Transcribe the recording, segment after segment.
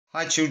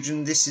Hi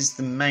children, this is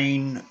the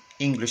main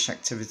English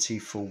activity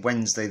for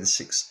Wednesday the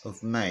 6th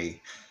of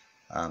May.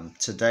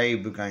 Today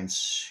you're going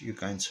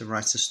to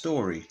write a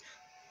story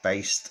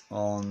based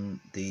on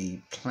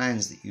the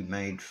plans that you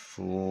made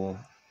for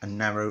a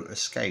narrow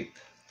escape.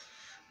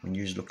 When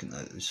you was looking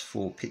at those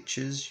four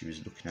pictures, you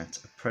was looking at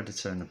a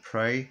predator and a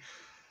prey,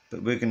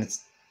 but we're going to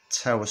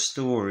tell a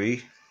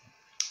story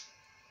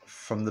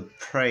from the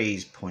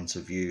prey's point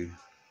of view,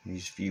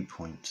 his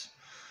viewpoint.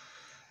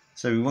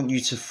 So we want you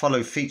to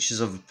follow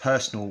features of a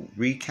personal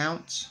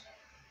recount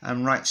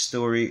and write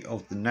story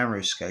of the narrow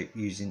escape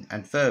using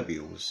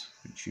adverbials,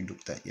 which you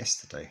looked at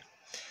yesterday.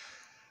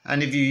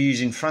 And if you're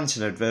using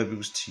fronted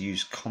adverbials, to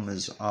use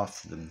commas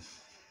after them.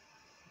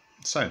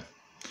 So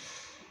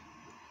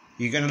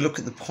you're going to look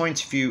at the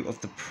point of view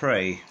of the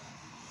prey.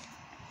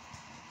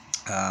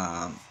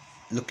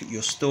 Look at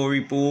your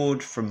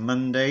storyboard from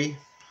Monday.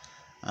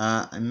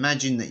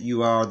 Imagine that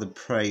you are the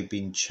prey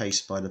being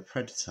chased by the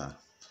predator,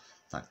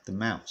 like the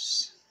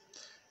mouse.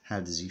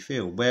 How does he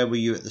feel? Where were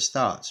you at the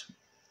start?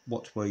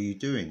 What were you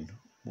doing?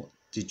 What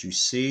did you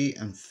see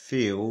and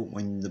feel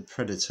when the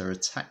predator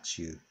attacked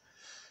you?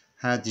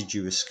 How did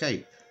you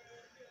escape?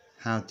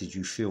 How did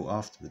you feel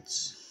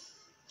afterwards?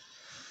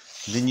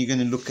 And then you're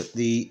going to look at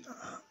the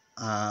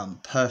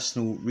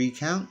personal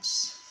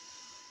recounts.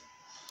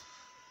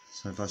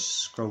 So if I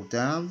scroll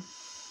down,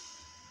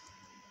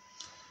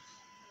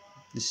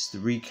 this is the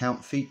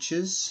recount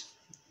features.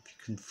 If you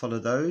can follow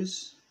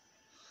those.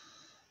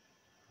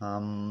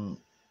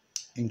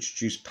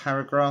 Introduce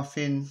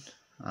paragraphing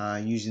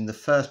using the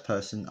first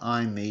person,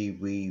 I, me,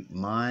 we,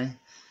 my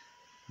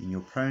in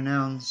your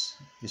pronouns.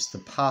 It's the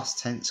past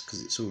tense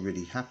because it's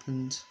already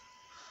happened,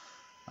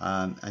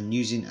 and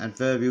using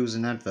adverbials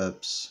and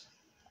adverbs.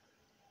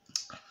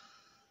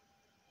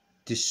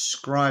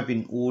 Describe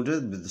in order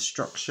with the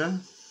structure,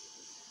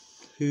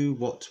 who,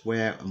 what,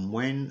 where and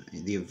when,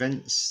 the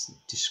events.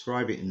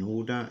 Describe it in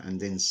order and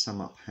then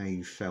sum up how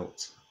you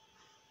felt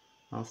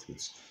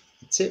afterwards.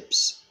 The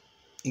tips: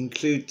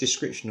 include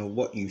description of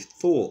what you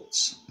thought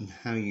and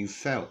how you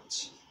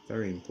felt.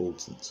 Very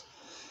important.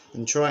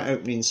 And try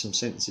opening some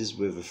sentences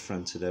with a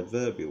fronted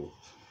adverbial.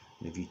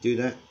 And if you do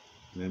that,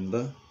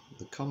 remember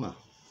the comma.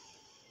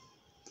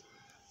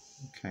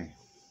 Okay.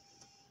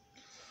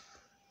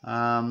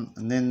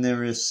 And then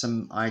there is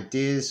some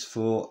ideas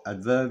for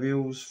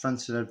adverbials,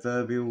 fronted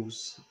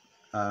adverbials.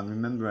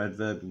 Remember,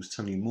 adverbials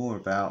tell you more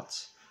about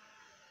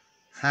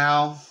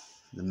how,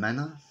 the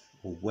manner,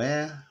 or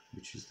where,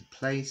 which is the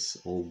place,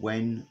 or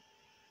when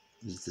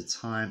is the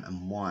time,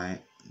 and why,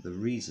 the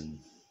reason.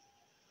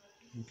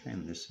 Okay,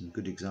 and there's some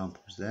good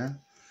examples there.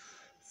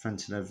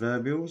 Fronted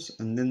adverbials,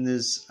 and then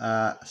there's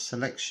a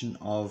selection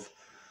of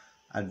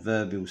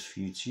adverbials for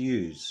you to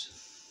use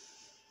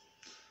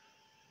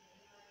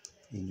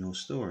in your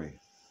story.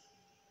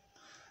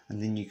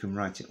 And then you can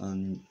write it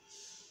on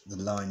the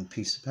lined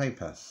piece of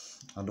paper.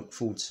 I look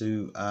forward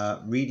to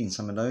reading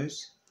some of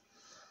those.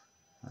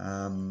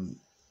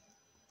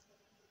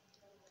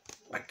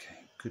 Okay,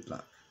 good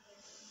luck.